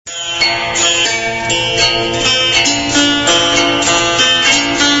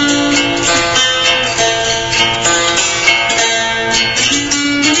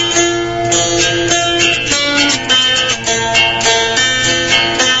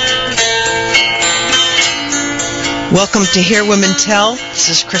Welcome to Hear Women Tell. This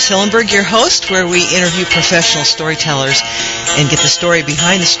is Chris Hillenberg, your host, where we interview professional storytellers and get the story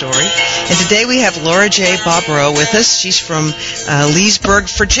behind the story. And today we have Laura J. Bobrow with us. She's from Leesburg,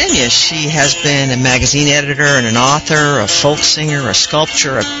 Virginia. She has been a magazine editor and an author, a folk singer, a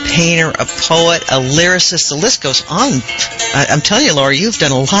sculptor, a painter, a poet, a lyricist. The list goes on. I'm telling you, Laura, you've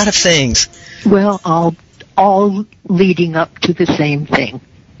done a lot of things. Well, all leading up to the same thing.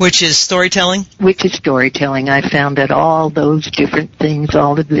 Which is storytelling? Which is storytelling. I found that all those different things,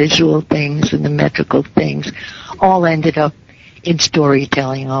 all the visual things and the metrical things, all ended up in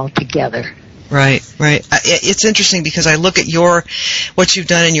storytelling altogether. Right. It's interesting because I look at what you've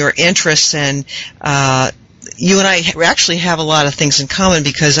done and your interests, and you and I actually have a lot of things in common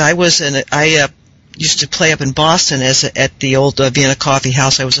because I used to play up in Boston at the old Vienna Coffee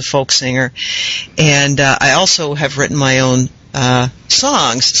House. I was a folk singer, and I also have written my own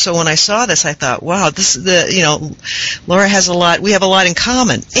songs. So when I saw this, I thought, wow, this is Laura has a lot. We have a lot in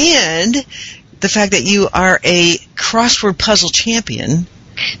common, and the fact that you are a crossword puzzle champion.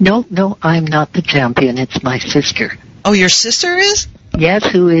 No, I'm not the champion. It's my sister. Oh, your sister is? Yes,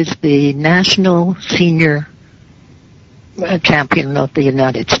 who is the national senior champion of the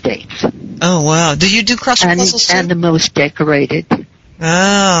United States. Oh, wow. Do you do crossword puzzles too? And the most decorated.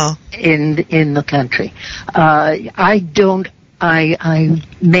 Oh. In the country. I don't. I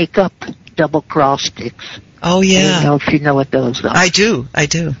make up double cross sticks. Oh, yeah. I don't know if you know what those are. I do. I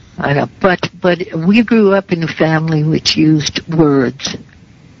know. But we grew up in a family which used words.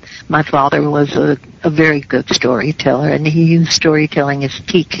 My father was a very good storyteller, and he used storytelling as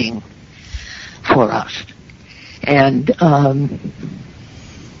teaching for us. And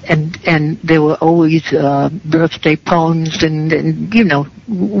there were always birthday poems, and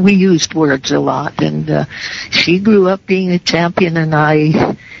we used words a lot. And she grew up being a champion, and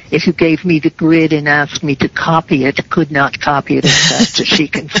I, if you gave me the grid and asked me to copy it, could not copy it as fast as she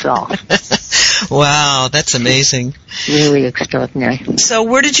can solve. Wow, that's amazing. Really extraordinary. So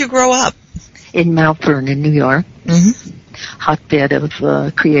where did you grow up? In Mount Vernon, New York. Mm-hmm. Hotbed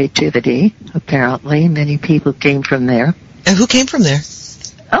of creativity, apparently. Many people came from there. And who came from there?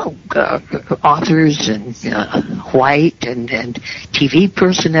 Oh, authors and White and TV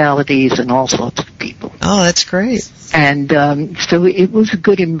personalities and all sorts of people. Oh, that's great. And so it was a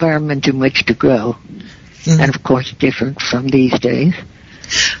good environment in which to grow. Mm-hmm. And, of course, different from these days.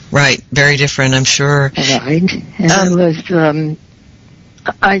 Right. Very different, I'm sure. Right. And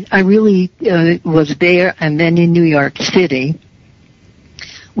I really was there and then in New York City,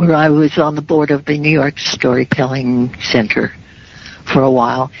 where I was on the board of the New York Storytelling Center for a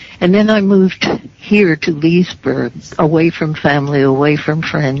while. And then I moved here to Leesburg, away from family, away from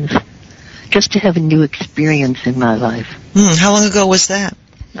friends, just to have a new experience in my life. How long ago was that?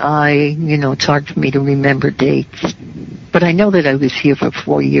 It's hard for me to remember dates. But I know that I was here for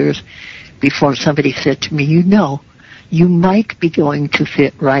 4 years before somebody said to me, you might be going to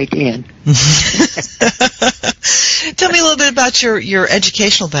fit right in. Tell me a little bit about your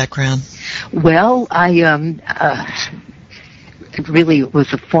educational background. Well, it really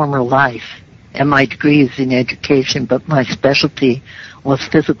was a former life, and my degree is in education, but my specialty was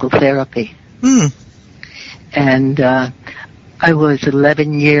physical therapy. And I was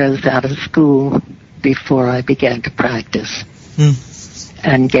 11 years out of school before I began to practice,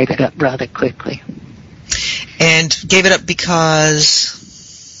 and gave it up rather quickly. And gave it up because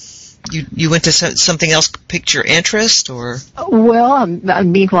you went to something else, picked your interest, or? Well,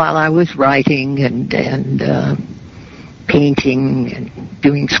 meanwhile I was writing and painting and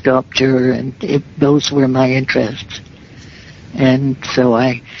doing sculpture, and those were my interests. And so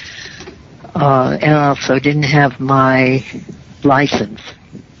I also didn't have my license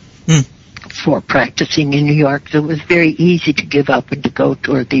for practicing in New York, so it was very easy to give up and to go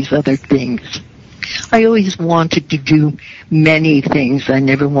toward these other things. I always wanted to do many things. I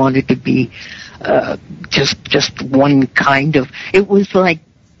never wanted to be just one kind of. It was like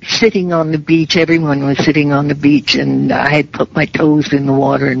sitting on the beach. Everyone was sitting on the beach, and I had put my toes in the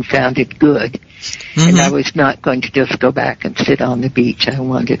water and found it good. Mm-hmm. And I was not going to just go back and sit on the beach. I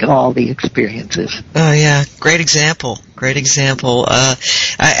wanted all the experiences. Oh, yeah. Great example. I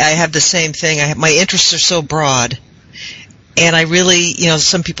have the same thing. My interests are so broad. And I really,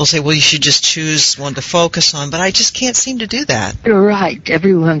 some people say, well, you should just choose one to focus on, but I just can't seem to do that. Right.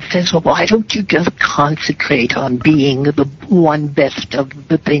 Everyone says, well, why don't you just concentrate on being the one best of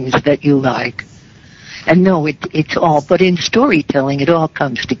the things that you like? And no, it's all, but in storytelling, it all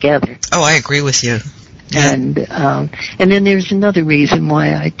comes together. Oh, I agree with you. Yeah. And then there's another reason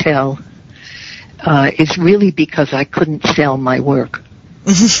why I tell. It's really because I couldn't sell my work.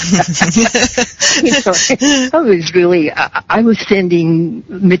 I was sending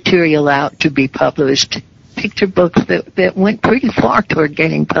material out to be published, picture books that went pretty far toward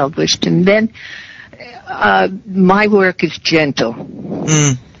getting published. And then my work is gentle.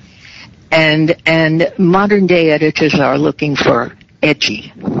 And modern day editors are looking for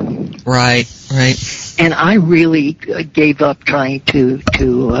edgy. Right. And I really gave up trying to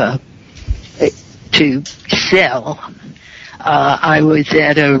sell. I was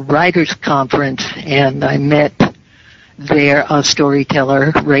at a writers' conference, and I met there a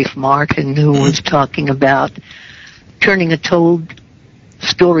storyteller, Rafe Martin, who was talking about turning a told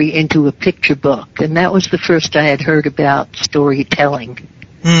story into a picture book. And that was the first I had heard about storytelling.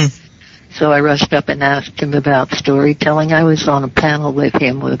 So I rushed up and asked him about storytelling. I was on a panel with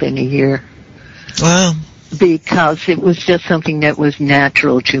him within a year. Wow. Because it was just something that was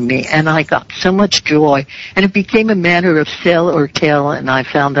natural to me, and I got so much joy. And it became a matter of sell or tell, and I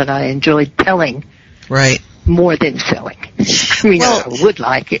found that I enjoyed telling more than selling. I mean, I would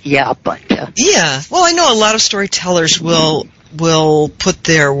like it, but... Yeah. Well, I know a lot of storytellers will put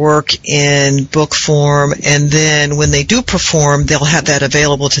their work in book form, and then when they do perform, they'll have that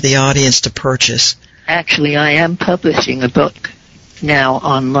available to the audience to purchase. Actually, I am publishing a book now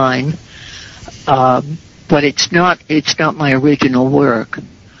online. But it's not my original work.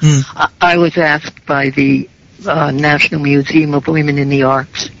 I was asked by the National Museum of Women in the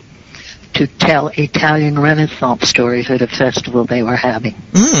Arts to tell Italian Renaissance stories at a festival they were having.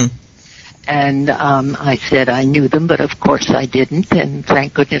 And I said I knew them, but of course I didn't, and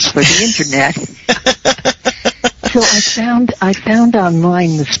thank goodness for the internet. So I found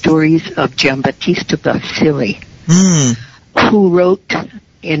online the stories of Giambattista Basili, who wrote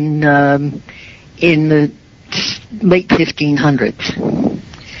in the late 1500s.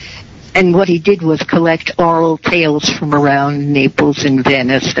 And what he did was collect oral tales from around Naples and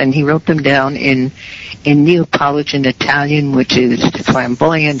Venice, and he wrote them down in Neapolitan Italian, which is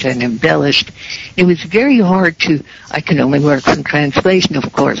flamboyant and embellished. It was very hard I can only work from translation,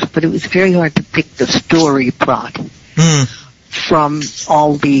 of course, but it was very hard to pick the story plot from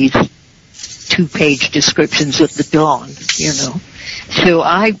all these 2-page descriptions of the dawn, So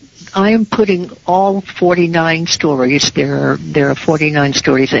I am putting all 49 stories. There are 49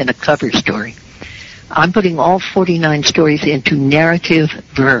 stories and a cover story. I'm putting all 49 stories into narrative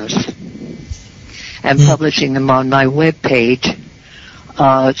verse and publishing them on my webpage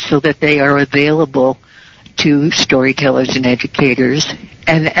so that they are available to storytellers and educators.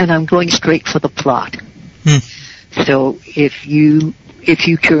 And I'm going straight for the plot. So if you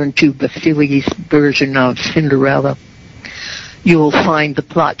turn to Basili's version of Cinderella, you will find the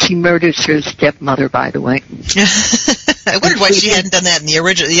plot. She murders her stepmother, by the way. I wondered why she hadn't done that in the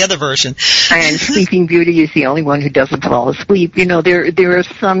other version. And Sleeping Beauty is the only one who doesn't fall asleep. There are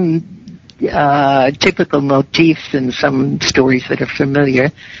some typical motifs in some stories that are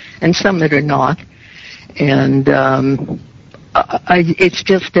familiar, and some that are not. And it's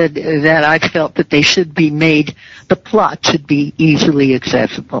just that I felt that they should be made. The plot should be easily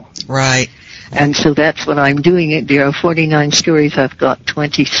accessible. Right. And so that's what I'm doing. There are 49 stories. I've got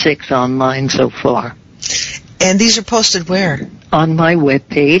 26 online so far. And these are posted where? On my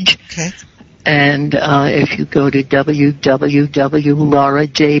webpage. Okay. And if you go to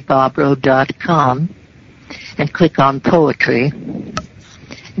www.laurajbobrow.com and click on poetry,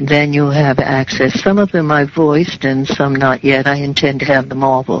 then you'll have access. Some of them I've voiced and some not yet. I intend to have them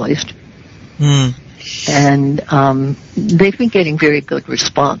all voiced. And they've been getting very good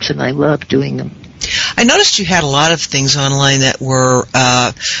response, and I love doing them. I noticed you had a lot of things online that were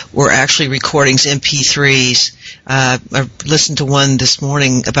actually recordings, MP3s. I listened to one this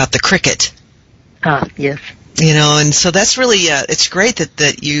morning about the cricket. Yes. And so that's really, it's great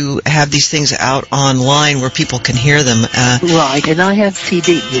that you have these things out online where people can hear them. Right, and I have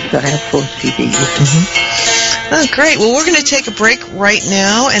CDs. I have 4 CDs. Oh, great. Well, we're going to take a break right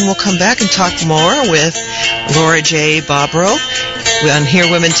now, and we'll come back and talk more with Laura J. Bobrow on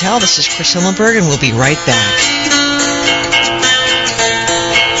Hear Women Tell. This is Chris Hillenberg, and we'll be right back.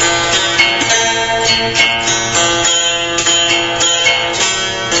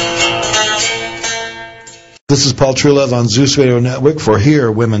 This is Paul Truelove on Zeus Radio Network for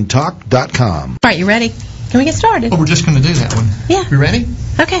HereWomenTalk.com. All right, you ready? Can we get started? Oh, we're just going to do that one. Yeah. You ready?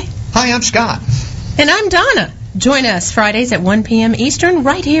 Okay. Hi, I'm Scott. And I'm Donna. Join us Fridays at 1 p.m. Eastern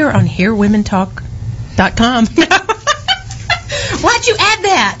right here on HereWomenTalk.com. Why'd you add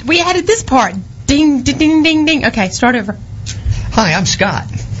that? We added this part. Ding, ding, ding, ding, ding. Okay, start over. Hi, I'm Scott.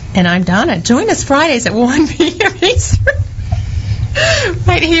 And I'm Donna. Join us Fridays at 1 p.m. Eastern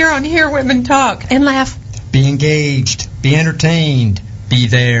right here on Hear Women Talk. And laugh. Be engaged. Be entertained. Be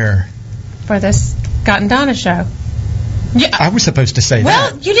there. For the Scott and Donna show. Yeah. I was supposed to say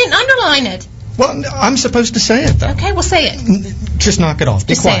Well, that. you didn't underline it. Well, I'm supposed to say it, though. Okay, we'll say it. Just knock it off.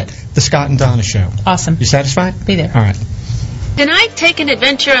 Be Just say quiet. it. The Scott and Donna show. Awesome. You satisfied? Be there. All right. Tonight, take an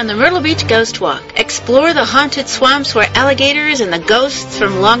adventure on the Myrtle Beach Ghost Walk. Explore the haunted swamps where alligators and the ghosts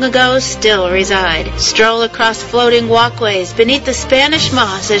from long ago still reside. Stroll across floating walkways beneath the Spanish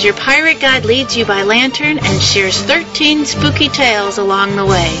moss as your pirate guide leads you by lantern and shares 13 spooky tales along the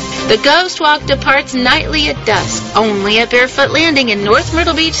way. The Ghost Walk departs nightly at dusk, only at Barefoot Landing in North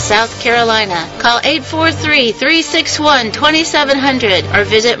Myrtle Beach, South Carolina. Call 843-361-2700 or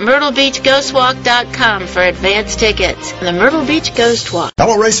visit myrtlebeachghostwalk.com for advance tickets. The Myrtle Beach Ghost Walk.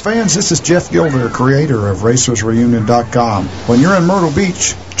 Hello, race fans. This is Jeff Gilder, creator of RacersReunion.com. When you're in Myrtle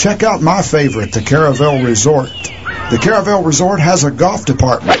Beach, check out my favorite, the Caravel Resort. The Caravel Resort has a golf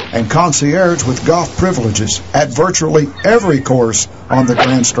department and concierge with golf privileges at virtually every course on the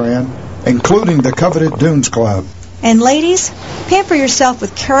Grand Strand, including the coveted Dunes Club. And ladies, pamper yourself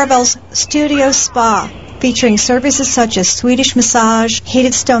with Caravel's Studio Spa, featuring services such as Swedish massage,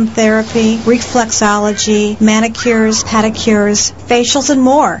 heated stone therapy, reflexology, manicures, pedicures, facials, and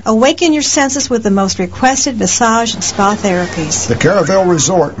more. Awaken your senses with the most requested massage and spa therapies. The Caravel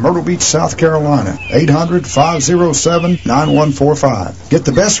Resort, Myrtle Beach, South Carolina, 800-507-9145. Get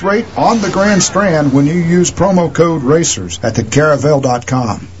the best rate on the Grand Strand when you use promo code RACERS at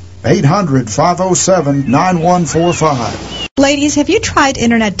thecaravel.com. 800-507-9145. Ladies, have you tried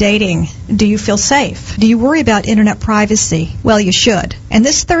internet dating? Do you feel safe? Do you worry about internet privacy? Well, you should. And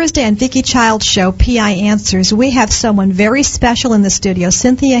this Thursday on Vicki Child's show, PI Answers, we have someone very special in the studio,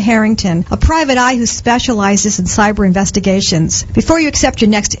 Cynthia Harrington, a private eye who specializes in cyber investigations. Before you accept your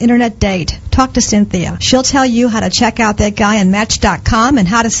next internet date, talk to Cynthia. She'll tell you how to check out that guy on Match.com and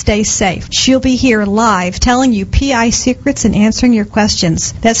how to stay safe. She'll be here live telling you PI secrets and answering your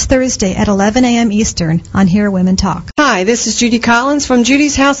questions. That's Thursday at 11 a.m. Eastern on Hear Women Talk. Hi, this is Judy Collins from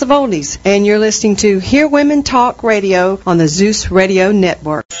Judy's House of Oldies, and you're listening to Hear Women Talk Radio on the Zeus Radio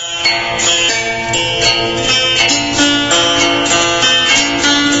Network.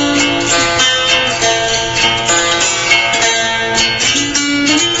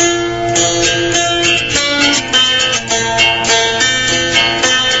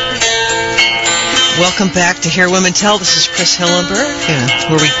 Welcome back to Hear Women Tell. This is Chris Hillenberg,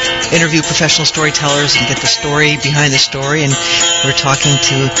 where we interview professional storytellers and get the story behind the story. And we're talking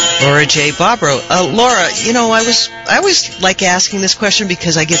to Laura J. Bobrow. Laura, you know, I always like asking this question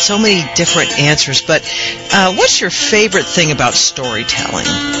because I get so many different answers. But what's your favorite thing about storytelling?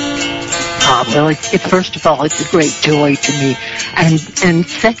 Well, first of all, it's a great joy to me. And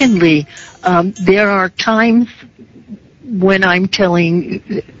secondly, there are times when I'm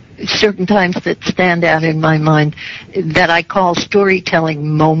telling certain times that stand out in my mind that I call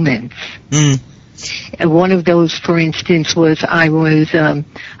storytelling moments. And one of those, for instance, was I was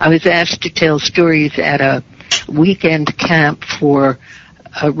asked to tell stories at a weekend camp for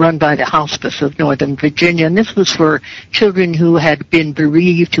run by the Hospice of Northern Virginia, and this was for children who had been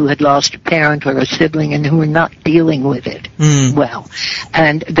bereaved, who had lost a parent or a sibling, and who were not dealing with it well.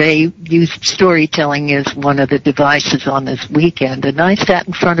 And they used storytelling as one of the devices on this weekend. And I sat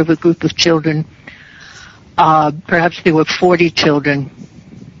in front of a group of children, perhaps there were 40 children,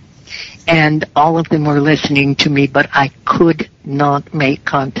 and all of them were listening to me, but I could not make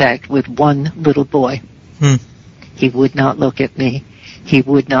contact with one little boy. He would not look at me. He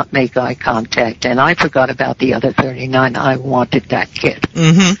would not make eye contact, and I forgot about the other 39. I wanted that kid. So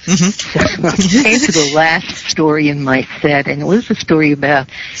I came to the last story in my set, and it was a story about,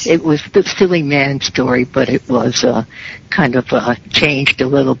 it was the silly man story, but it was kind of changed a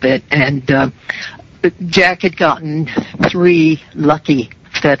little bit. And Jack had gotten 3 lucky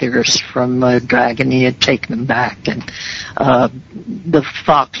feathers from a dragon. He had taken them back, and the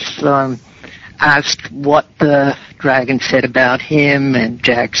fox asked what the dragon said about him, and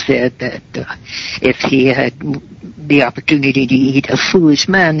Jack said that if he had the opportunity to eat a foolish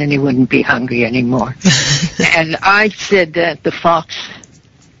man, then he wouldn't be hungry anymore. And I said that the fox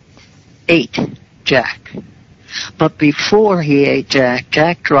ate Jack. But before he ate Jack,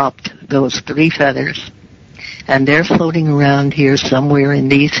 Jack dropped those 3 feathers, and they're floating around here somewhere in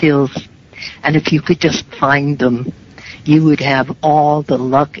these hills, and if you could just find them, you would have all the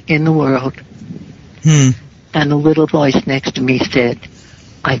luck in the world. And the little voice next to me said,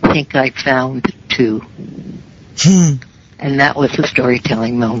 I think I found 2. And that was a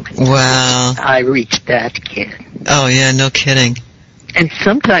storytelling moment. Wow. I reached that kid. Oh, yeah, no kidding. And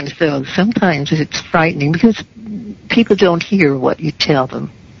sometimes it's frightening because people don't hear what you tell them.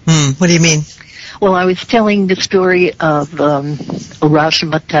 What do you mean? Well, I was telling the story of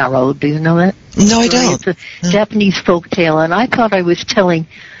Urashima Taro. Do you know that? No, I don't. It's a Japanese folk tale, and I thought I was telling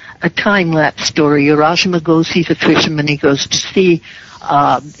a time-lapse story. Urashima goes, he's a fisherman, he goes to sea.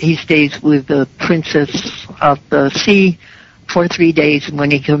 He stays with the princess of the sea for 3 days, and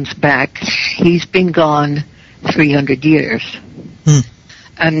when he comes back, he's been gone 300 years.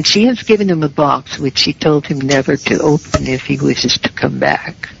 And she has given him a box which she told him never to open if he wishes to come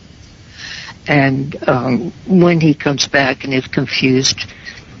back. And when he comes back and is confused,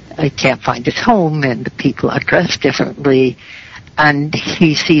 he can't find his home, and the people are dressed differently, and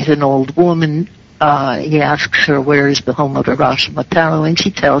he sees an old woman. He asks her, where is the home of Urashima Taro? And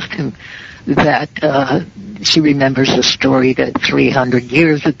she tells him that she remembers a story that 300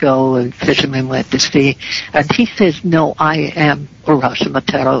 years ago a fisherman went to sea. And he says, no, I am Urashima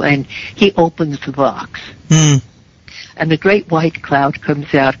Taro. And he opens the box. And the great white cloud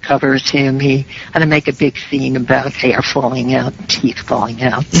comes out, covers him. And I make a big scene about hair falling out, teeth falling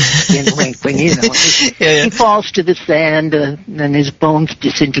out, skin wrinkling, you know. He falls to the sand, and his bones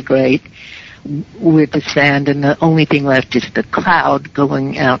disintegrate with the sand, and the only thing left is the cloud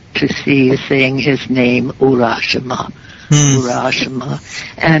going out to sea, saying his name, Urashima. Urashima.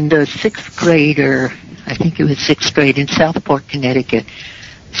 And a sixth grader, I think it was sixth grade in Southport, Connecticut,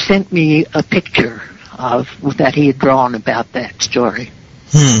 sent me a picture of that he had drawn about that story.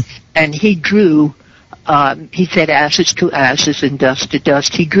 And he drew, he said ashes to ashes and dust to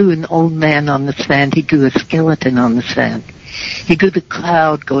dust. He drew an old man on the sand. He drew a skeleton on the sand. He drew the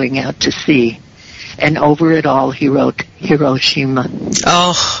cloud going out to sea. And over it all, he wrote Hiroshima.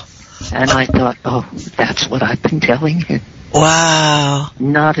 Oh. And I thought, oh, that's what I've been telling you. Wow.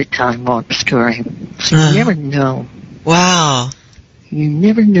 Not a time warp story. So you never know. Wow. You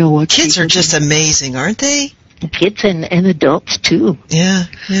never know what kids are just amazing, aren't they? Kids and adults too. Yeah,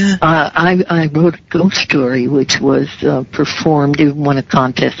 yeah. I wrote a ghost story which was performed. It won a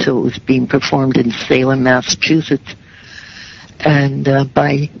contest, so it was being performed in Salem, Massachusetts, and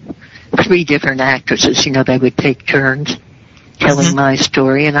by 3 different actresses. You know, they would take turns telling my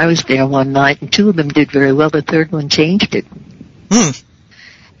story, and I was there one night, and 2 of them did very well. The 3rd one changed it.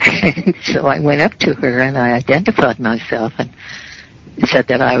 And so I went up to her and I identified myself and said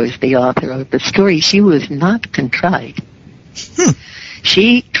that I was the author of the story. She was not contrite.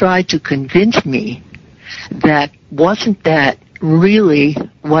 She tried to convince me that wasn't that really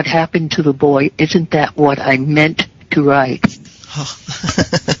what happened to the boy? Isn't that what I meant to write?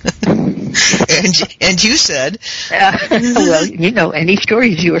 And you said, well, you know, any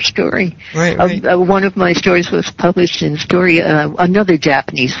story is your story. Right. One of my stories was published in another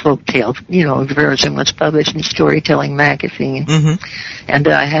Japanese folktale, you know, version was published in Storytelling magazine. And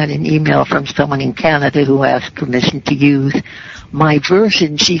I had an email from someone in Canada who asked permission to use my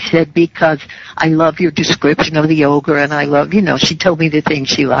version. She said, because I love your description of the ogre, and I love, you know, she told me the things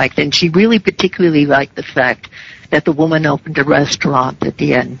she liked, and she really particularly liked the fact that the woman opened a restaurant at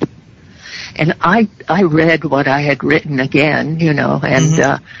the end. And I read what I had written again, you know,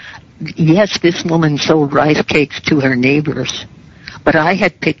 and yes, this woman sold rice cakes to her neighbors, but I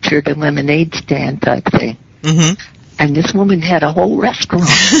had pictured a lemonade stand type thing. And this woman had a whole restaurant.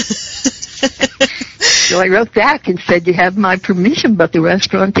 So I wrote back and said, you have my permission, but the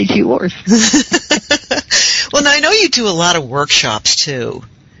restaurant is yours. Well, now I know you do a lot of workshops, too.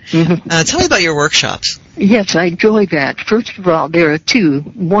 Tell me about your workshops. Yes, I enjoy that. First of all, there are 2.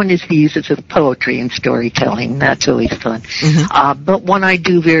 One is the uses of poetry and storytelling. That's always fun. But one I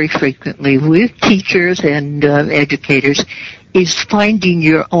do very frequently with teachers and educators is finding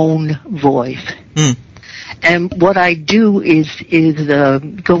your own voice. And what I do is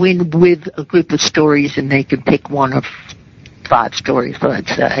go in with a group of stories, and they can pick one of 5 stories,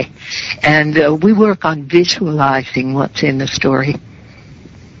 let's say. And we work on visualizing what's in the story.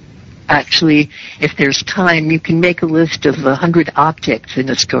 Actually, if there's time, you can make a list of 100 objects in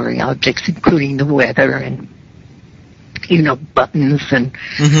a story, objects including the weather and, you know, buttons and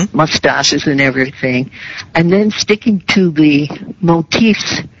mustaches and everything. And then sticking to the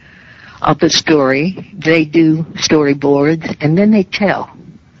motifs of the story, they do storyboards, and then they tell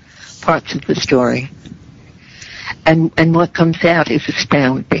parts of the story. And what comes out is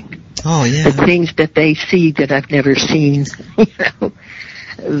astounding. Oh, yeah. The things that they see that I've never seen, you know.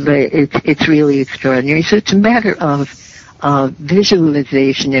 It's really extraordinary. So it's a matter of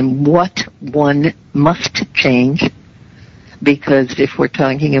visualization and what one must change, because if we're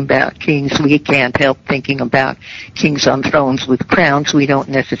talking about kings, we can't help thinking about kings on thrones with crowns. We don't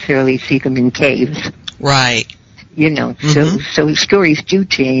necessarily see them in caves. Right. You know, so stories do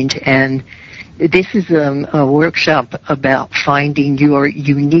change, and This is a workshop about finding your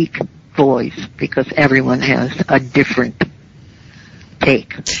unique voice, because everyone has a different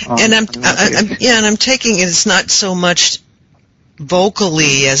take on And I'm taking it, it's not so much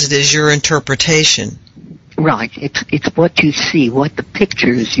vocally as it is your interpretation. Right. It's what you see, what the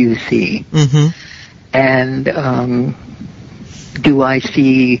pictures you see. Mm-hmm. And do I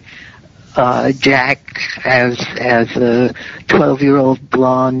see Jack as a 12-year-old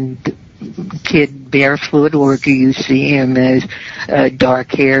blonde kid barefoot, or do you see him as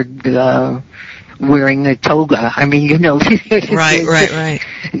dark-haired, wearing a toga? I mean, Right.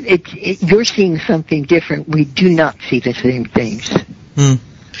 You're seeing something different. We do not see the same things. Mm.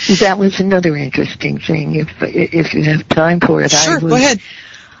 That was another interesting thing. If you have time for it, sure, go ahead.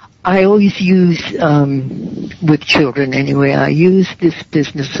 I always use, with children anyway, I use this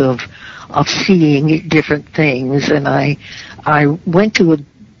business of seeing different things, and I went to a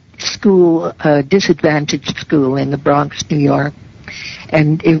school, a disadvantaged school in the Bronx, New York,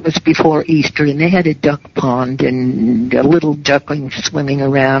 and it was before Easter, and they had a duck pond and a little duckling swimming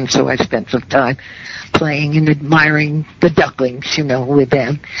around, so I spent some time playing and admiring the ducklings, with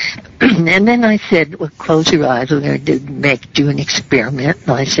them. And then I said, well, close your eyes, we're going to do an experiment.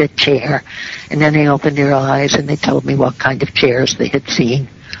 And I said, chair. And then they opened their eyes and they told me what kind of chairs they had seen.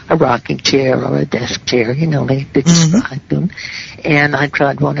 A rocking chair or a desk chair, they described them. And I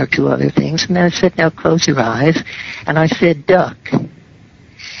tried one or two other things. And then I said, now close your eyes. And I said, duck.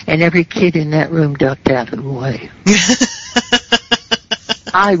 And every kid in that room ducked out of the way.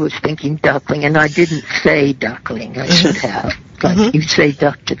 I was thinking duckling, and I didn't say duckling. I should have. But you say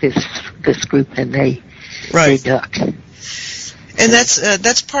duck to this group, and they duck. And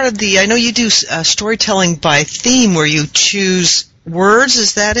that's part of the. I know you do storytelling by theme, where you choose words.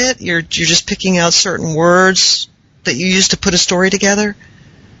 Is that it? You're just picking out certain words that you use to put a story together.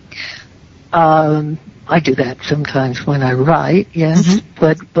 I do that sometimes when I write, yes.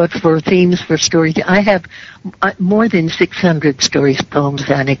 But for themes for stories, I have more than 600 stories, poems,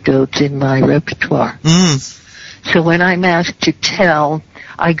 anecdotes in my repertoire. So when I'm asked to tell,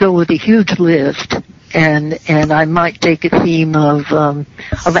 I go with a huge list, and I might take a theme of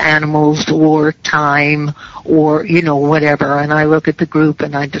animals or time or whatever, and I look at the group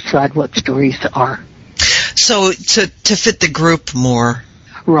and I decide what stories are. So to fit the group more.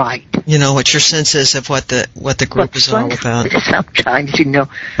 Right. What your sense is of what the group is all about. Sometimes,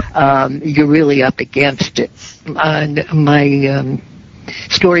 you're really up against it. My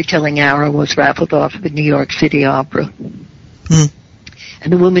storytelling hour was raffled off at the New York City Opera.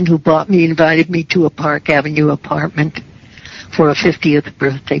 And the woman who bought me invited me to a Park Avenue apartment for a 50th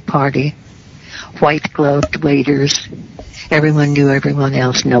birthday party. White-gloved waiters. Everyone knew everyone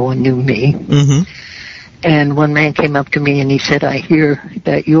else. No one knew me. And one man came up to me and he said, I hear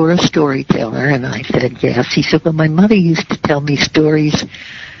that you're a storyteller. And I said, yes. He said, well, my mother used to tell me stories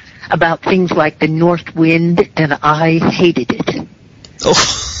about things like the north wind, and I hated it. So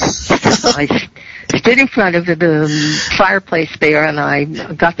I stood in front of the fireplace there, and I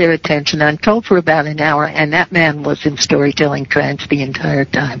got their attention. I told for about an hour, and that man was in storytelling trance the entire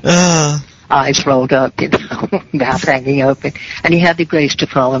time. Eyes rolled up, mouth hanging open. And he had the grace to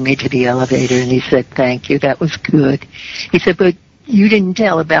follow me to the elevator, and he said, thank you, that was good. He said, but you didn't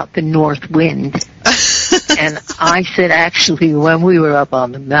tell about the north wind. And I said, actually, when we were up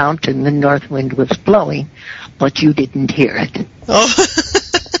on the mountain, the north wind was blowing, but you didn't hear it.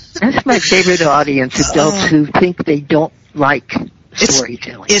 That's my favorite audience, adults who think they don't like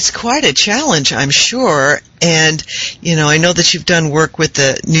storytelling. It's quite a challenge, I'm sure. And, I know that you've done work with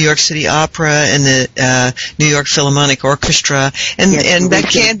the New York City Opera and the New York Philharmonic Orchestra. And that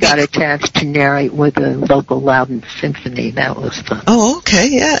can be... got a chance to narrate with a local Loudon Symphony. That was fun. Oh, okay,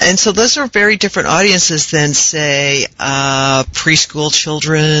 yeah. And so those are very different audiences than, say, preschool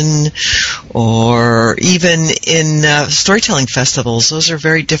children or even in storytelling festivals. Those are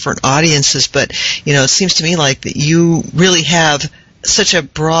very different audiences. But, it seems to me like that you really have such a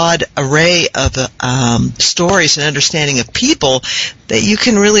broad array of stories and understanding of people that you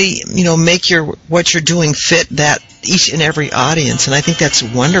can really, make what you're doing fit that each and every audience, and I think that's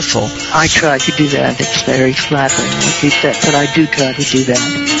wonderful. I try to do that. It's very flattering what you said, but I do try to do that.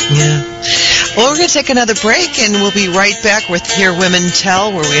 Yeah. Well, we're going to take another break, and we'll be right back with Hear Women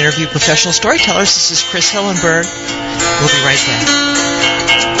Tell, where we interview professional storytellers. This is Chris Hillenberg. We'll be right back.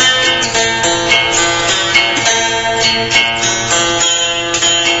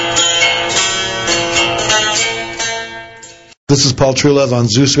 This is Paul Truelove on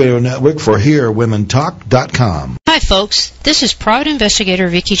Zeus Radio Network for HereWomenTalk.com. Hi folks, this is private investigator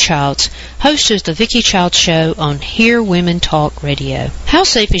Vicki Childs, host of the Vicki Childs Show on Hear Women Talk Radio. How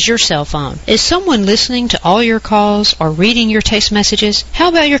safe is your cell phone? Is someone listening to all your calls or reading your text messages? How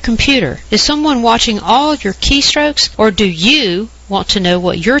about your computer? Is someone watching all your keystrokes, or do you want to know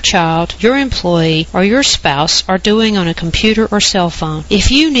what your child, your employee, or your spouse are doing on a computer or cell phone?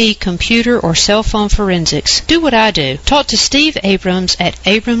 If you need computer or cell phone forensics, do what I do. Talk to Steve Abrams at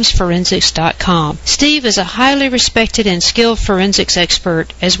abramsforensics.com. Steve is a highly respected and skilled forensics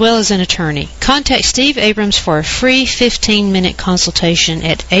expert as well as an attorney. Contact Steve Abrams for a free 15-minute consultation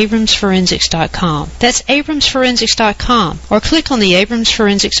at abramsforensics.com. That's abramsforensics.com, or click on the Abrams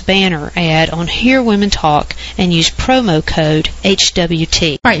Forensics banner ad on Hear Women Talk and use promo code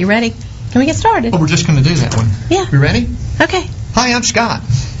HWT. All right, you ready? Can we get started? Oh, we're just going to do that one. Yeah. We ready? Okay. Hi, I'm Scott.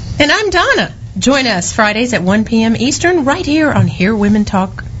 And I'm Donna. Join us Fridays at 1 p.m. Eastern right here on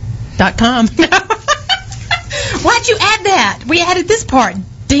HereWomenTalk.com. Why'd you add that? We added this part.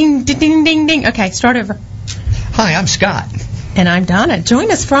 Ding, ding, ding, ding, ding. Okay, start over. Hi, I'm Scott. And I'm Donna.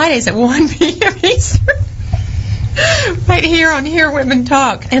 Join us Fridays at 1 p.m. Eastern right here on Hear Women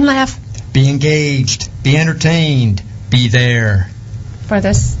Talk. And laugh. Be engaged. Be entertained. Be there. For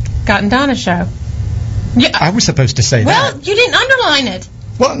the Scott and Donna show. Yeah. I was supposed to say that. Well, you didn't underline it.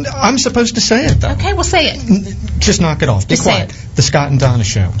 Well, I'm supposed to say it, though. Okay, we'll say it. Just knock it off. Be quiet. The Scott and Donna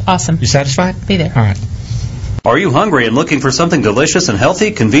show. Awesome. You satisfied? Be there. All right. Are you hungry and looking for something delicious and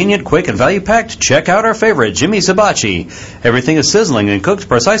healthy, convenient, quick, and value-packed? Check out our favorite, Jimmy's Hibachi. Everything is sizzling and cooked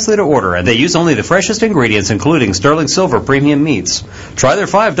precisely to order, and they use only the freshest ingredients, including sterling silver premium meats. Try their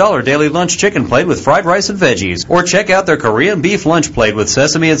 $5 daily lunch chicken plate with fried rice and veggies, or check out their Korean beef lunch plate with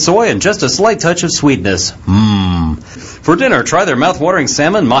sesame and soy and just a slight touch of sweetness. Mmm. For dinner, try their mouth-watering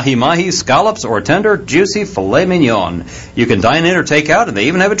salmon, mahi-mahi, scallops, or tender, juicy filet mignon. You can dine in or take out, and they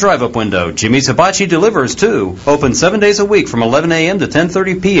even have a drive-up window. Jimmy's Hibachi delivers, too. Open 7 days a week from 11 a.m. to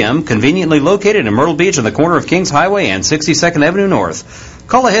 10:30 p.m., conveniently located in Myrtle Beach on the corner of Kings Highway and 62nd Avenue North.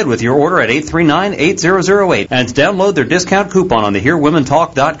 Call ahead with your order at 839-8008 and download their discount coupon on the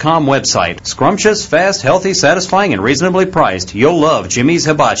HereWomenTalk.com website. Scrumptious, fast, healthy, satisfying, and reasonably priced. You'll love Jimmy's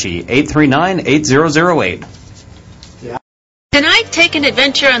Hibachi. 839-8008. Tonight, take an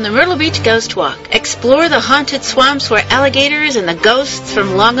adventure on the Myrtle Beach Ghost Walk. Explore the haunted swamps where alligators and the ghosts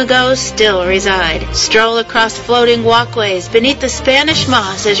from long ago still reside. Stroll across floating walkways beneath the Spanish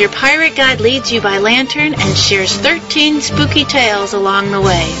moss as your pirate guide leads you by lantern and shares 13 spooky tales along the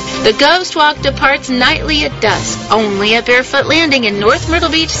way. The Ghost Walk departs nightly at dusk, only at Barefoot Landing in North Myrtle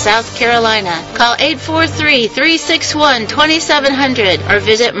Beach, South Carolina. Call 843-361-2700 or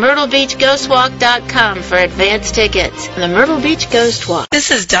visit myrtlebeachghostwalk.com for advance tickets. The Myrtle Beach Ghost Walk.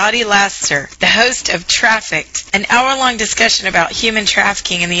 This is Dottie Laster, the host of Trafficked, an hour-long discussion about human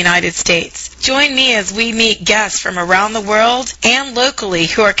trafficking in the United States. Join me as we meet guests from around the world and locally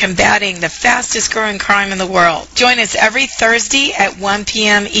who are combating the fastest-growing crime in the world. Join us every Thursday at 1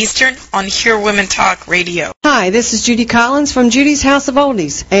 p.m. Eastern on Hear Women Talk Radio. Hi, this is Judy Collins from Judy's House of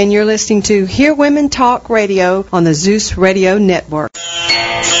Oldies, and you're listening to Hear Women Talk Radio on the Zeus Radio Network.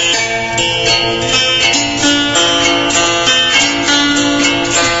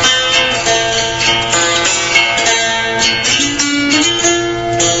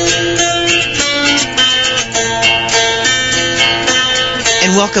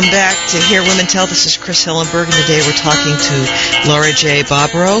 Welcome back to Hear Women Tell. This is Chris Hillenberg, and today we're talking to Laura J.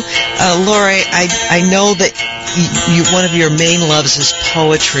 Bobrow. Laura, I know that one of your main loves is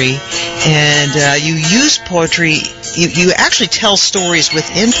poetry, and you use poetry. You actually tell stories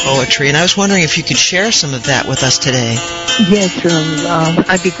within poetry, and I was wondering if you could share some of that with us today. Yes,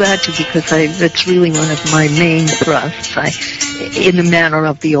 I'd be glad to, because that's really one of my main thrusts, in the manner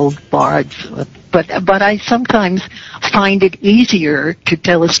of the old bards. But I sometimes find it easier to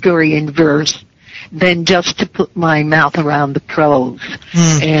tell a story in verse than just to put my mouth around the prose.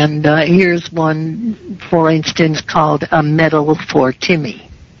 And here's one, for instance, called A Medal for Timmy.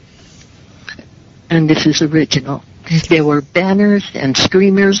 And this is original. There were banners and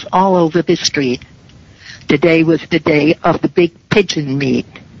streamers all over the street. Today was the day of the big pigeon meet.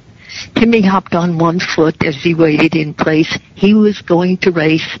 Timmy hopped on one foot as he waited in place. He was going to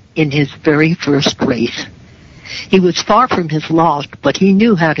race in his very first race. He was far from his lost, but he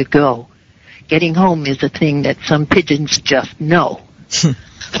knew how to go. Getting home is a thing that some pigeons just know.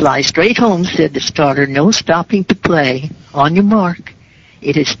 Fly straight home, said the starter, no stopping to play. On your mark,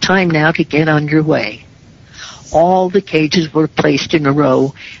 it is time now to get on your way. All the cages were placed in a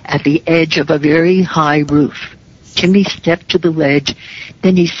row at the edge of a very high roof. Timmy stepped to the ledge,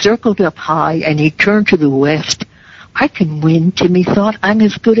 then he circled up high and he turned to the west. I can win, Timmy thought. I'm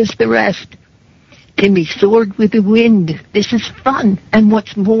as good as the rest. Timmy soared with the wind. This is fun. And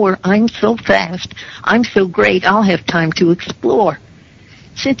what's more, I'm so fast. I'm so great, I'll have time to explore.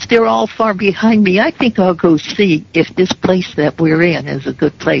 Since they're all far behind me, I think I'll go see if this place that we're in is a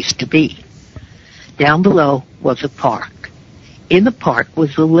good place to be. Down below was a park. In the park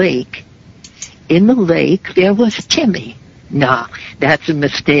was a lake. In the lake, there was Timmy. Nah, that's a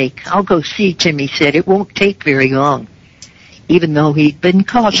mistake. I'll go see, Timmy said. It won't take very long. Even though he'd been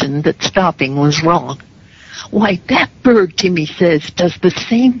cautioned that stopping was wrong. Why, that bird, Timmy says, does the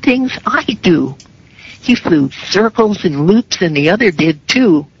same things I do. He flew circles and loops, and the other did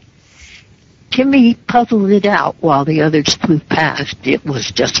too. Timmy puzzled it out while the others flew past. It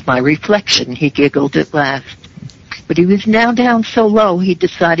was just my reflection, he giggled at last. But he was now down so low he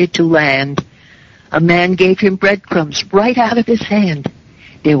decided to land. A man gave him breadcrumbs right out of his hand.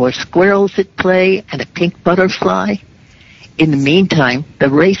 There were squirrels at play and a pink butterfly. In the meantime, the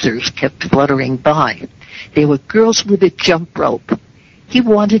racers kept fluttering by. There were girls with a jump rope. He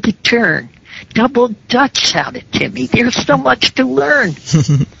wanted to turn. Double Dutch, shouted Timmy. There's so much to learn.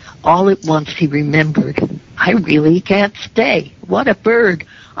 All at once he remembered. I really can't stay. What a bird.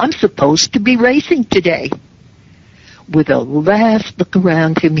 I'm supposed to be racing today. With a last look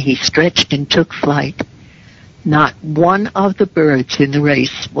around him, he stretched and took flight. Not one of the birds in the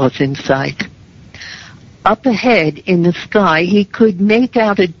race was in sight. Up ahead in the sky, he could make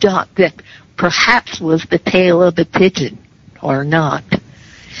out a dot that perhaps was the tail of a pigeon, or not.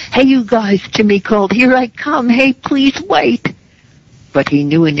 Hey, you guys, Timmy called. Here I come. Hey, please wait. But he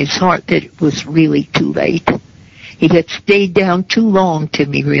knew in his heart that it was really too late. He had stayed down too long,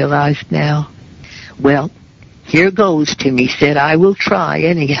 Timmy realized now. Well, here goes, Timmy said. I will try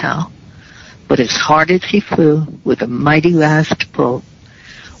anyhow. But as hard as he flew, with a mighty last pull,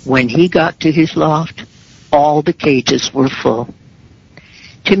 when he got to his loft, all the cages were full.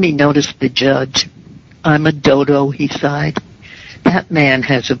 Timmy noticed the judge. I'm a dodo, he sighed. That man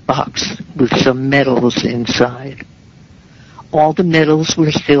has a box with some medals inside. All the medals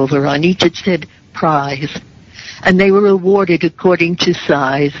were silver. On each it said prize, and they were awarded according to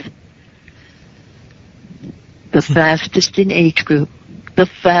size. The fastest in age group, the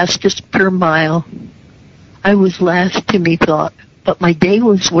fastest per mile. I was last, Timmy thought, but my day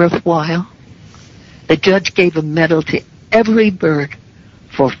was worthwhile. The judge gave a medal to every bird.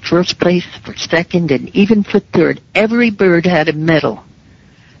 For first place, for second, and even for third. Every bird had a medal.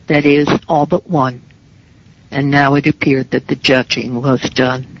 That is, all but one. And now it appeared that the judging was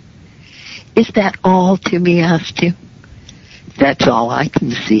done. Is that all, Timmy asked him. That's all I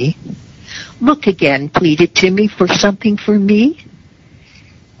can see. Look again, pleaded Timmy, for something for me.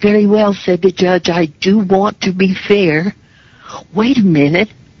 Very well, said the judge, I do want to be fair. Wait a minute,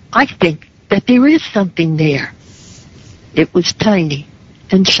 I think that there is something there. It was tiny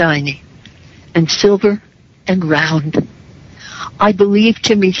and shiny and silver and round. I believe,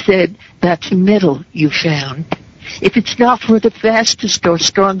 Timmy said, that's a medal you found. If it's not for the fastest or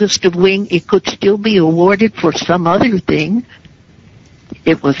strongest of wing, it could still be awarded for some other thing.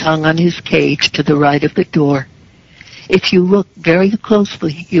 It was hung on his cage to the right of the door. If you look very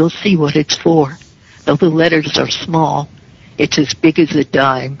closely, you'll see what it's for. Though the letters are small, it's as big as a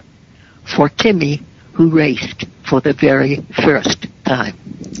dime. For Timmy, who raced for the very first time.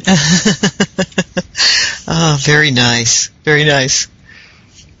 Oh, very nice. Very nice.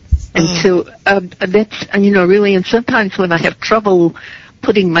 And so that's, really, and sometimes when I have trouble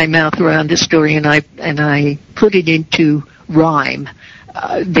putting my mouth around a story and I put it into rhyme,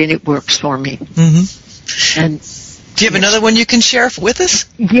 then it works for me. Mm-hmm. And do you have another one you can share with us?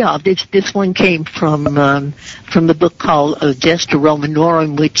 Yeah, this one came from the book called Gesta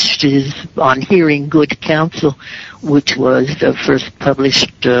Romanorum, which is on hearing good counsel, which was first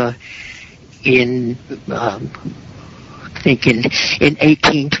published in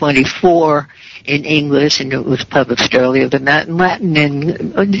 1824 in English, and it was published earlier than that in Latin,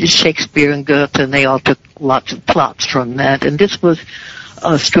 and Shakespeare and Goethe, and they all took lots of plots from that. And this was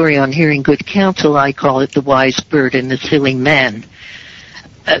a story on hearing good counsel. I call it The Wise Bird and the Silly Man.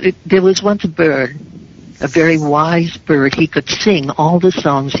 There was once a bird, a very wise bird. He could sing all the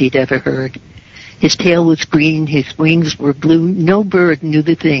songs he'd ever heard. His tail was green, his wings were blue. No bird knew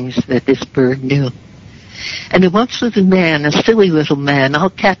the things that this bird knew. And there once was a man, a silly little man.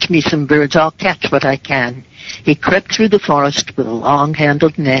 I'll catch me some birds, I'll catch what I can. He crept through the forest with a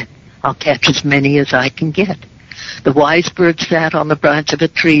long-handled net. I'll catch as many as I can get. The wise bird sat on the branch of a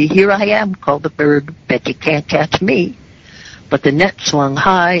tree. Here I am, called the bird. Bet you can't catch me. But the net swung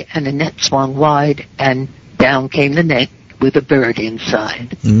high, and the net swung wide, and down came the net with a bird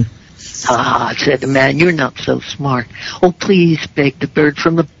inside. Mm. Ah, said the man, you're not so smart. Oh, please, begged the bird,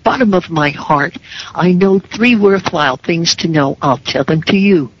 from the bottom of my heart. I know 3 worthwhile things to know. I'll tell them to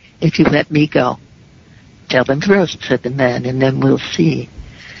you if you let me go. Tell them first, said the man, and then we'll see.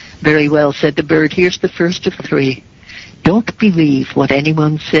 Very well, said the bird, here's the first of 3. Don't believe what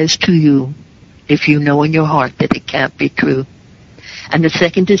anyone says to you if you know in your heart that it can't be true. And the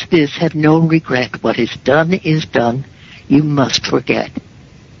second is this, have no regret. What is done is done. You must forget.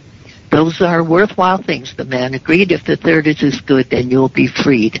 Those are worthwhile things, the man agreed. If the third is as good, then you'll be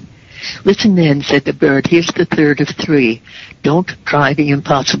freed. Listen then, said the bird, here's the third of 3. Don't try the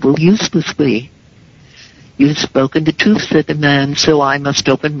impossible uselessly. You've spoken the truth, said the man, so I must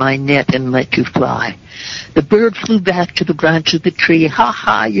open my net and let you fly. The bird flew back to the branch of the tree. Ha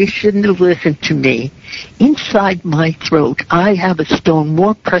ha, you shouldn't have listened to me. Inside my throat I have a stone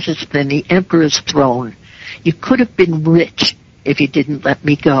more precious than the emperor's throne. You could have been rich if you didn't let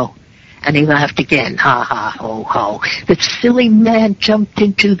me go. And he laughed again. Ha ha, ho ho. The silly man jumped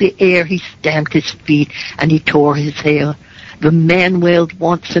into the air. He stamped his feet and he tore his hair. The man wailed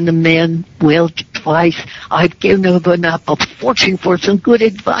once and the man wailed twice. I've given up a fortune for some good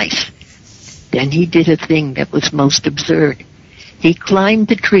advice. Then he did a thing that was most absurd. He climbed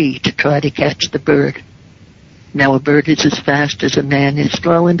the tree to try to catch the bird. Now a bird is as fast as a man is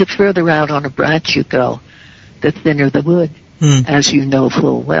slow, and the further out on a branch you go, the thinner the wood, as you know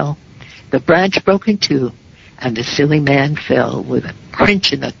full well. The branch broke in 2, and the silly man fell with a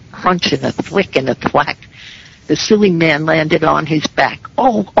crunch and a crunch and a thwick and a thwack. The silly man landed on his back.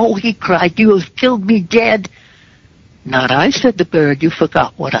 Oh, oh, he cried, you have killed me dead. Not I, said the bird, you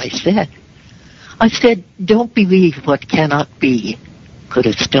forgot what I said. I said, don't believe what cannot be. Could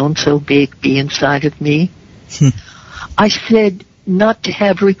a stone so big be inside of me? I said not to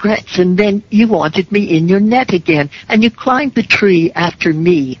have regrets, and then you wanted me in your net again, and you climbed the tree after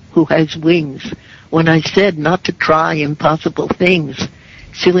me, who has wings, when I said not to try impossible things.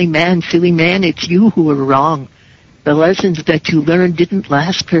 Silly man, it's you who are wrong. The lessons that you learned didn't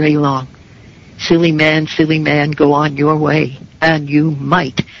last very long. Silly man, go on your way, and you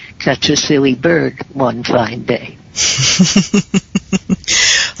might catch a silly bird one fine day.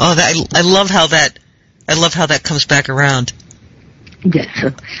 Oh, I love how that comes back around. Yes.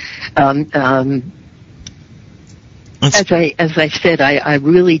 As I said, I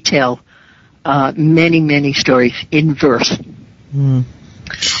really tell many stories in verse.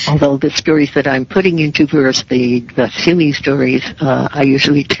 Although the stories that I'm putting into verse, the silly stories, I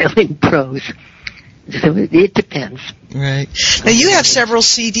usually tell in prose. So it depends. Right. Now you have several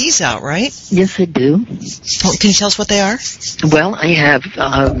CDs out, right? Yes, I do. Oh, can you tell us what they are? Well, I have.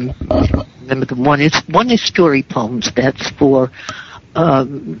 One is story poems. That's for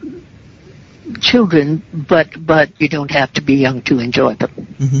children, but you don't have to be young to enjoy them.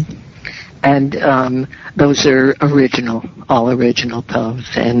 Mm-hmm. And those are all original poems.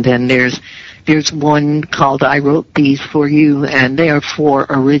 And then there's one called I Wrote These For You, and they are 4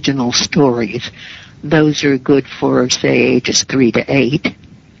 original stories. Those are good for, say, ages 3 to 8.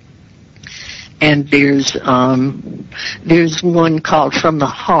 And there's one called From the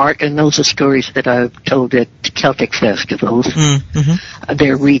Heart, and those are stories that I've told at Celtic festivals. Mm-hmm.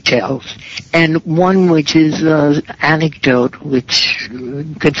 They're retells. And one which is anecdote, which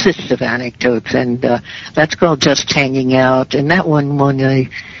consists of anecdotes, and that's called Just Hanging Out. And that one won a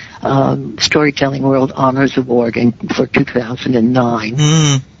Storytelling World Honors Award for 2009.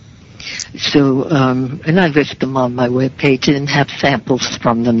 Mm. So, and I list them on my webpage and have samples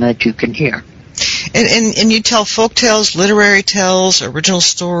from them that you can hear. And you tell folk tales, literary tales, original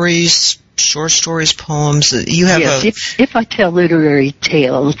stories, short stories, poems. You have if I tell literary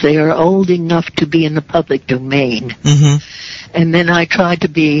tales, they are old enough to be in the public domain. Mm-hmm. And then I try to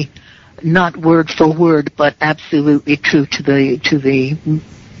be not word for word, but absolutely true to the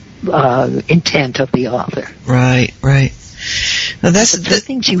intent of the author. Right. Now that's the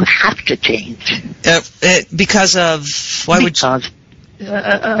things you have to change. Because of it's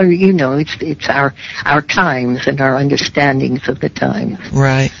our times and our understandings of the times.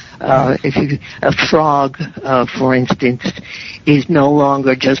 Right. A frog, for instance, is no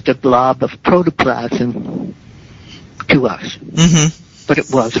longer just a blob of protoplasm to us, mm-hmm. but it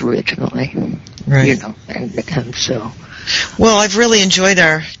was originally. Right. And so. Well, I've really enjoyed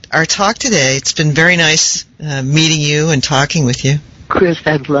our talk today. It's been very nice meeting you and talking with you. Chris,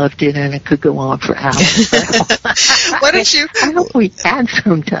 I've loved it, and it could go on for hours. Why don't you? I hope we can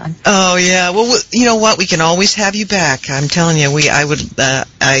sometime. Oh yeah. Well, you know what? We can always have you back. I'm telling you,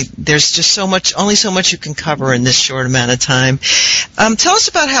 there's just only so much you can cover in this short amount of time. Tell us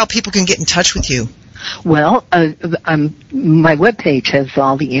about how people can get in touch with you. Well, my webpage has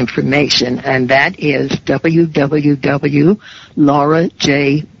all the information, and that is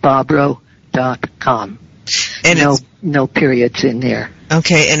www.laurajbobrow.com. And no periods in there.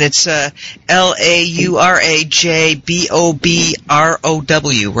 Okay, and it's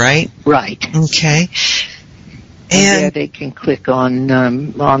LAURAJBOBROW, right? Right. Okay. And there they can click on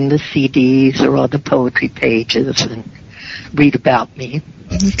the CDs or on the poetry pages and read about me.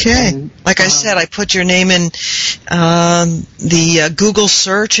 Okay. And, like I said, I put your name in the Google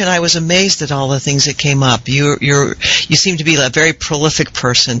search, and I was amazed at all the things that came up. You seem to be a very prolific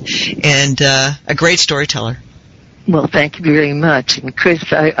person and a great storyteller. Well, thank you very much. And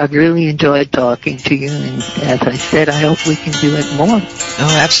Chris, I've really enjoyed talking to you, and as I said, I hope we can do it more.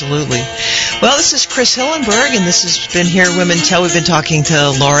 Oh, absolutely. Well, this is Chris Hillenberg, and this has been Here Women Tell. We've been talking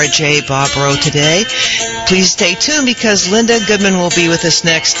to Laura J. Bobrow today. Please stay tuned because Linda Goodman will be with us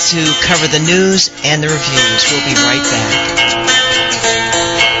next to cover the news and the reviews. We'll be right back.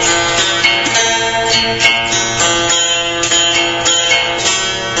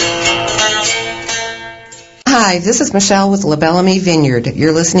 Hi, this is Michelle with La Bellamy Vineyard.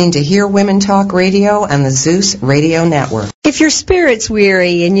 You're listening to Hear Women Talk Radio on the Zeus Radio Network. If your spirit's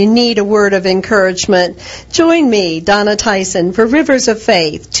weary and you need a word of encouragement, join me, Donna Tyson, for Rivers of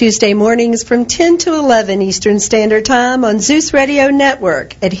Faith, Tuesday mornings from 10 to 11 Eastern Standard Time on Zeus Radio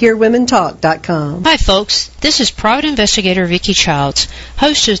Network at HereWomenTalk.com. Hi, folks. This is private investigator Vicki Childs,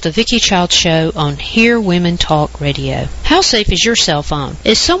 host of the Vicki Childs Show on Hear Women Talk Radio. How safe is your cell phone?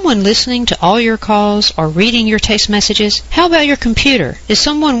 Is someone listening to all your calls or reading your text messages? How about your computer? Is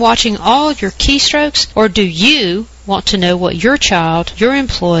someone watching all your keystrokes, or do you want to know what your child, your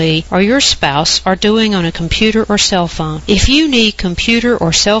employee, or your spouse are doing on a computer or cell phone? If you need computer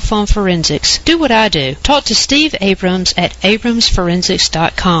or cell phone forensics, do what I do. Talk to Steve Abrams at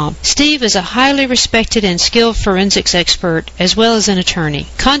abramsforensics.com. Steve is a highly respected and skilled forensics expert as well as an attorney.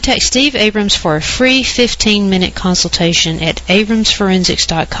 Contact Steve Abrams for a free 15-minute consultation at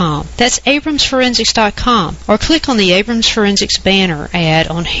abramsforensics.com. That's abramsforensics.com, or click on the Abrams Forensics banner ad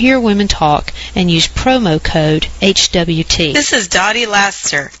on Hear Women Talk and use promo code HWT. This is Dottie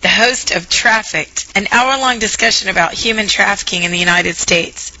Laster, the host of Trafficked, an hour-long discussion about human trafficking in the United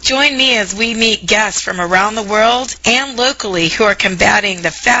States. Join me as we meet guests from around the world and locally who are combating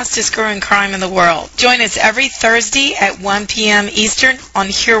the fastest-growing crime in the world. Join us every Thursday at 1 p.m. Eastern on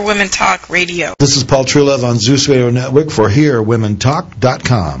Hear Women Talk Radio. This is Paul Truelove on Zeus Radio Network for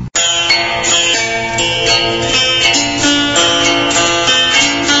HereWomenTalk.com.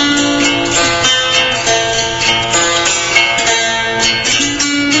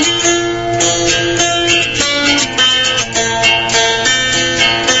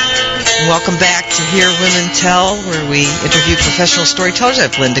 Welcome back to Hear Women Tell, where we interview professional storytellers. I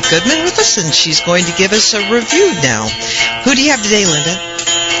have Linda Goodman with us, and she's going to give us a review now. Who do you have today, Linda?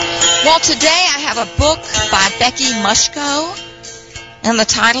 Well, today I have a book by Becky Mushko, and the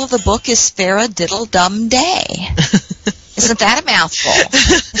title of the book is Faradiddle-Dum Day. Isn't that a mouthful?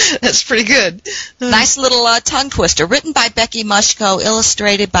 That's pretty good. Nice little tongue twister. Written by Becky Mushko,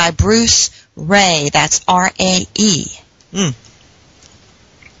 illustrated by Bruce Ray. That's R-A-E.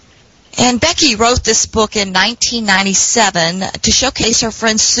 And Becky wrote this book in 1997 to showcase her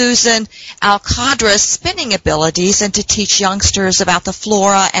friend Susan Alcadra's spinning abilities and to teach youngsters about the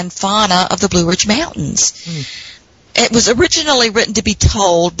flora and fauna of the Blue Ridge Mountains. It was originally written to be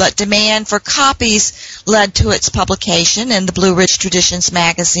told, but demand for copies led to its publication in the Blue Ridge Traditions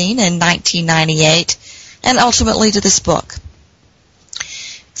magazine in 1998, and ultimately to this book.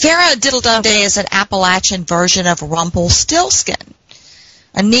 Faradiddle-Dum Day is an Appalachian version of Rumpelstiltskin.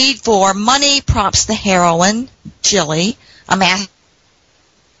 A need for money prompts the heroine, Jilly, a master,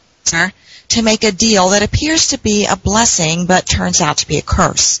 to make a deal that appears to be a blessing but turns out to be a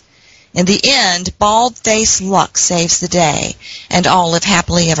curse. In the end, bald-faced luck saves the day, and all live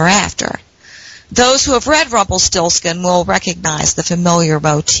happily ever after. Those who have read Rumpelstiltskin will recognize the familiar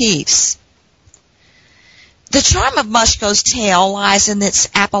motifs. The charm of Mushko's tale lies in its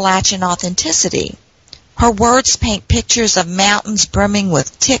Appalachian authenticity. Her words paint pictures of mountains brimming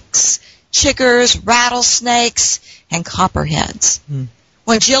with ticks, chiggers, rattlesnakes, and copperheads.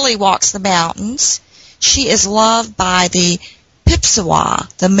 When Jilly walks the mountains, she is loved by the pipsawa,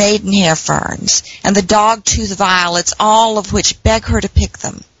 the maidenhair ferns, and the dog-tooth violets, all of which beg her to pick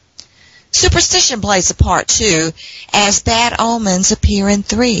them. Superstition plays a part, too, as bad omens appear in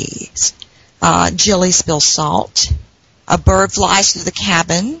threes. Jilly spills salt, a bird flies through the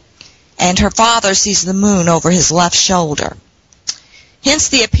cabin, and her father sees the moon over his left shoulder. Hence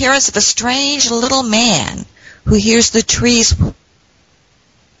the appearance of a strange little man who hears the trees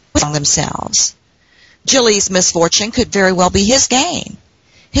among themselves. Jilly's misfortune could very well be his gain.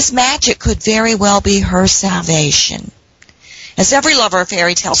 His magic could very well be her salvation. As every lover of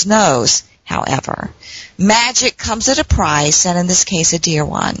fairy tales knows, however, magic comes at a price, and in this case, a dear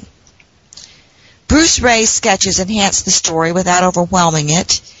one. Bruce Ray's sketches enhance the story without overwhelming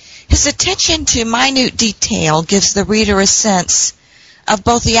it. His attention to minute detail gives the reader a sense of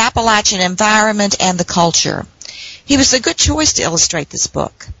both the Appalachian environment and the culture. He was a good choice to illustrate this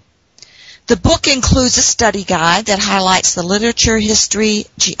book. The book includes a study guide that highlights the literature, history,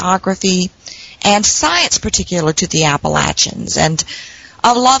 geography, and science particular to the Appalachians, and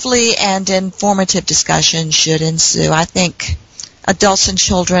a lovely and informative discussion should ensue. I think adults and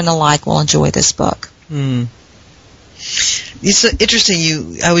children alike will enjoy this book. It's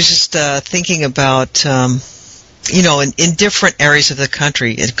interesting. I was just thinking about, in different areas of the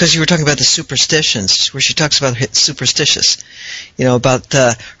country, because you were talking about the superstitions, where she talks about superstitious, about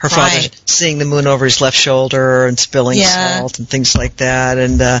her father seeing the moon over his left shoulder and spilling salt and things like that.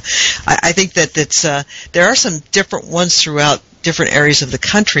 And I think that there are some different ones throughout different areas of the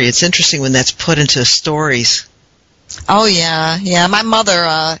country. It's interesting when that's put into stories. Oh, yeah. My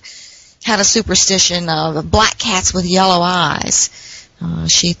mother had a superstition of black cats with yellow eyes.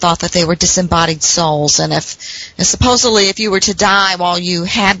 She thought that they were disembodied souls, and supposedly if you were to die while you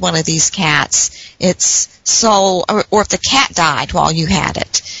had one of these cats, its soul, or if the cat died while you had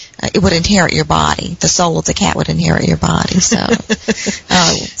it, it would inherit your body. The soul of the cat would inherit your body. So,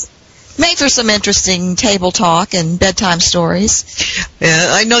 made for some interesting table talk and bedtime stories.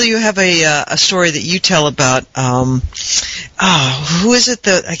 Yeah, I know you have a story that you tell about. Who is it?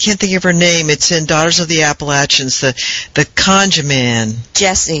 I can't think of her name. It's in Daughters of the Appalachians. The Conjure Man.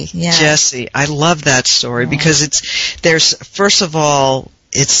 Jessie. Yeah. Jessie. I love that story because first of all,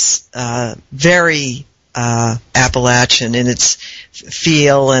 it's very Appalachian in its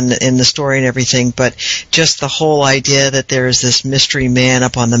feel and in the story and everything, but just the whole idea that there is this mystery man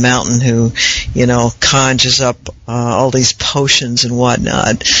up on the mountain who, conjures up all these potions and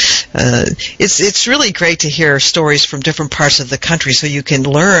whatnot. It's really great to hear stories from different parts of the country so you can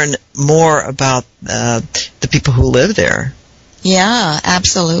learn more about the people who live there. Yeah,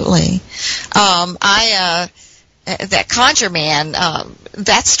 absolutely. That Conjure Man,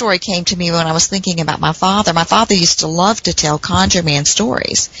 that story came to me when I was thinking about my father. My father used to love to tell Conjure Man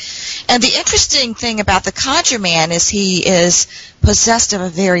stories. And the interesting thing about the Conjure Man is he is possessed of a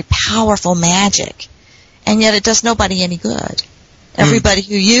very powerful magic, and yet it does nobody any good. Everybody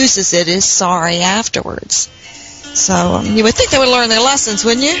who uses it is sorry afterwards. So you would think they would learn their lessons,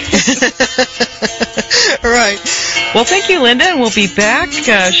 wouldn't you? Right. Well, thank you, Linda, and we'll be back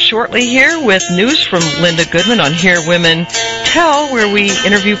shortly here with news from Linda Goodman on Here Women Tell, where we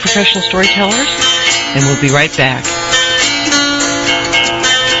interview professional storytellers, and we'll be right back.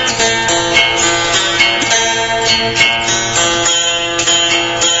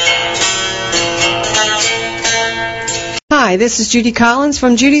 Hi, this is Judy Collins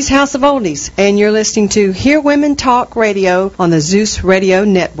from Judy's House of Oldies, and you're listening to Hear Women Talk Radio on the Zeus Radio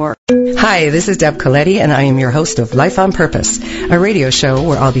Network. Hi, this is Deb Coletti, and I am your host of Life on Purpose, a radio show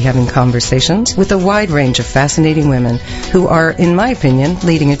where I'll be having conversations with a wide range of fascinating women who are, in my opinion,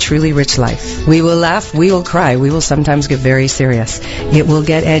 leading a truly rich life. We will laugh, we will cry, we will sometimes get very serious. It will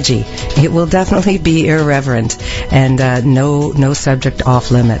get edgy. It will definitely be irreverent, and no subject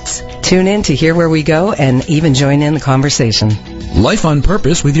off limits. Tune in to hear where we go and even join in the conversation. Life on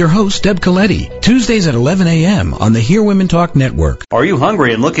Purpose with your host, Deb Coletti, Tuesdays at 11 a.m. on the Hear Women Talk Network. Are you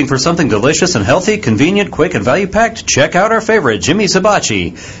hungry and looking for something delicious and healthy, convenient, quick, and value-packed? Check out our favorite, Jimmy's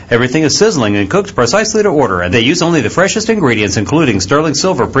Hibachi. Everything is sizzling and cooked precisely to order, and they use only the freshest ingredients, including sterling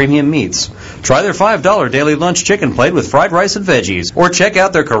silver premium meats. Try their $5 daily lunch chicken plate with fried rice and veggies, or check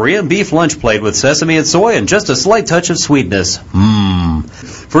out their Korean beef lunch plate with sesame and soy and just a slight touch of sweetness.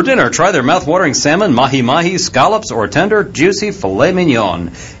 For dinner, try their mouth-watering salmon, mahi-mahi, scallops, or tender, juicy filet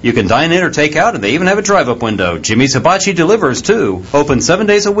mignon. You can dine in or take out, and they even have a drive-up window. Jimmy's Hibachi delivers, too. Open 7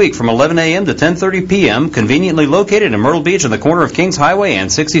 days a week from 11 a.m. to 10:30 p.m., conveniently located in Myrtle Beach on the corner of Kings Highway and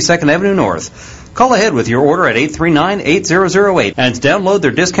 62nd Avenue North. Call ahead with your order at 839-8008 and download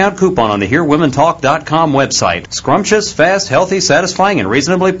their discount coupon on the HereWomenTalk.com website. Scrumptious, fast, healthy, satisfying, and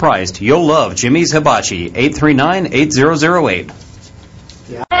reasonably priced. You'll love Jimmy's Hibachi. 839-8008.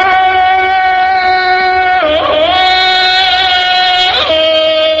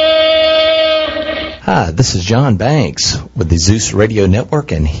 Hi, this is John Banks with the Zeus Radio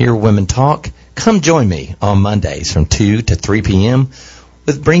Network and Hear Women Talk. Come join me on Mondays from 2 to 3 p.m.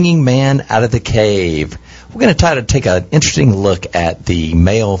 with Bringing Man Out of the Cave. We're going to try to take an interesting look at the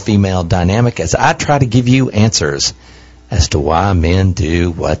male-female dynamic as I try to give you answers as to why men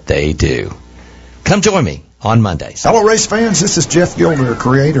do what they do. Come join me on Mondays. Hello, race fans. This is Jeff Gilder,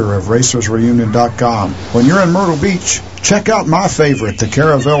 creator of RacersReunion.com. When you're in Myrtle Beach, check out my favorite, the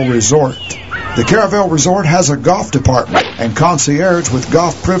Caravel Resort. The Caravel Resort has a golf department and concierge with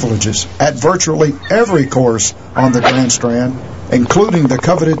golf privileges at virtually every course on the Grand Strand, including the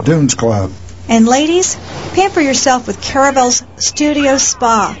coveted Dunes Club. And ladies, pamper yourself with Caravel's Studio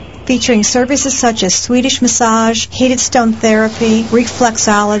Spa, featuring services such as Swedish massage, heated stone therapy,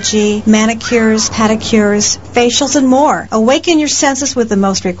 reflexology, manicures, pedicures, facials, and more. Awaken your senses with the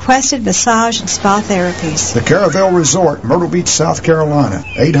most requested massage and spa therapies. The Caravel Resort, Myrtle Beach, South Carolina,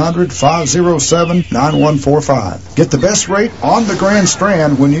 800-507-9145. Get the best rate on the Grand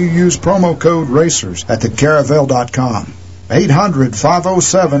Strand when you use promo code RACERS at thecaravel.com.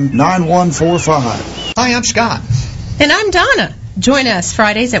 800-507-9145. Hi, I'm Scott. And I'm Donna. Join us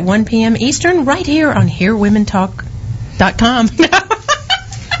Fridays at 1 p.m. Eastern right here on HereWomenTalk.com.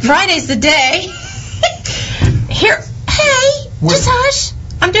 Friday's the day. Here, hey, just hush.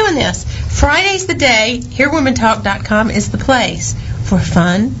 I'm doing this. Friday's the day. HereWomenTalk.com is the place for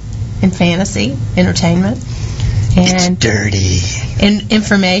fun and fantasy, entertainment, and It's dirty. and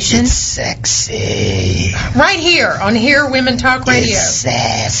information. It's sexy. Right here on Here Women Talk Radio. It's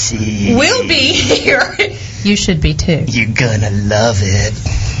sassy. We'll be here. You should be too. You're gonna love it.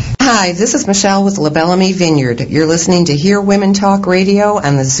 Hi, this is Michelle with La Bellamy Vineyard. You're listening to Hear Women Talk Radio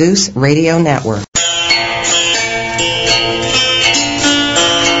and the Zeus Radio Network.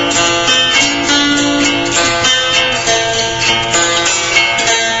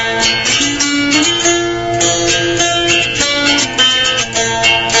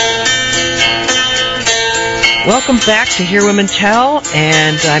 Welcome back to Hear Women Tell,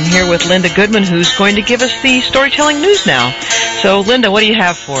 and I'm here with Linda Goodman, who's going to give us the storytelling news now. So, Linda, what do you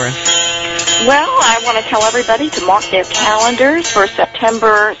have for us? Well, I want to tell everybody to mark their calendars for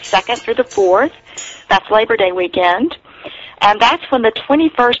September 2nd through the 4th. That's Labor Day weekend. And that's when the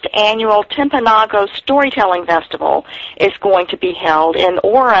 21st Annual Timpanogos Storytelling Festival is going to be held in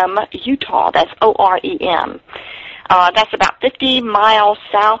Orem, Utah. That's O-R-E-M. That's about 50 miles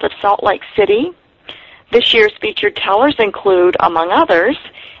south of Salt Lake City. This year's featured tellers include, among others,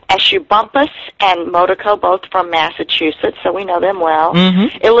 Eshu Bumpus and Modico, both from Massachusetts, so we know them well.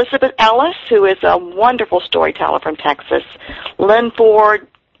 Mm-hmm. Elizabeth Ellis, who is a wonderful storyteller from Texas. Lynn Ford,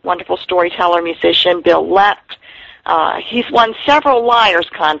 wonderful storyteller, musician. Bill Lett. He's won several Liars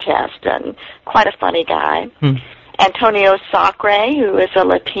contests and quite a funny guy. Antonio Sacre, who is a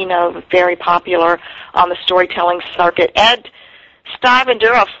Latino, very popular on the storytelling circuit. Ed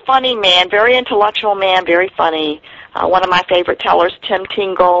Stivender, a funny man, very intellectual man, very funny. One of my favorite tellers, Tim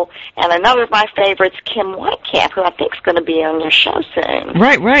Tingle, and another of my favorites, Kim Whitecap, who I think is going to be on your show soon.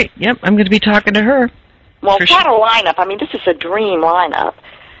 Right. Yep, I'm going to be talking to her. Well, quite a lineup. I mean, this is a dream lineup.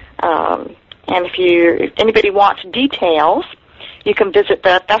 And if anybody wants details, you can visit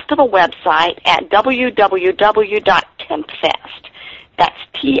the festival website at www.timpfest. That's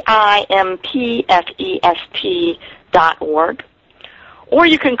TIMPFEST.org. Or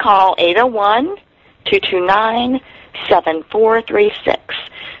you can call 801-229-7436.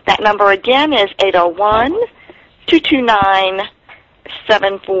 That number again is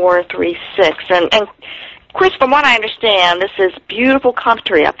 801-229-7436. And Chris, from what I understand, this is beautiful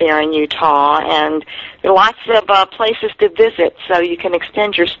country up there in Utah, and there are lots of places to visit, so you can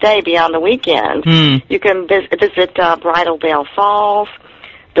extend your stay beyond the weekend. You can visit Bridal Veil Falls,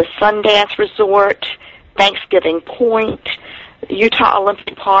 the Sundance Resort, Thanksgiving Point, Utah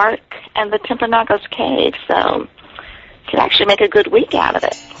Olympic Park, and the Timpanogos Cave. So you could actually make a good week out of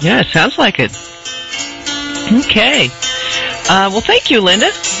it. Yeah, it sounds like it. Okay. Well, thank you, Linda.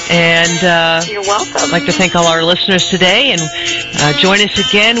 And you're welcome. I'd like to thank all our listeners today. And join us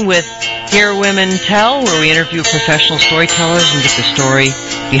again with Hear Women Tell, where we interview professional storytellers and get the story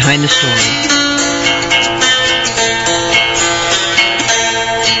behind the story.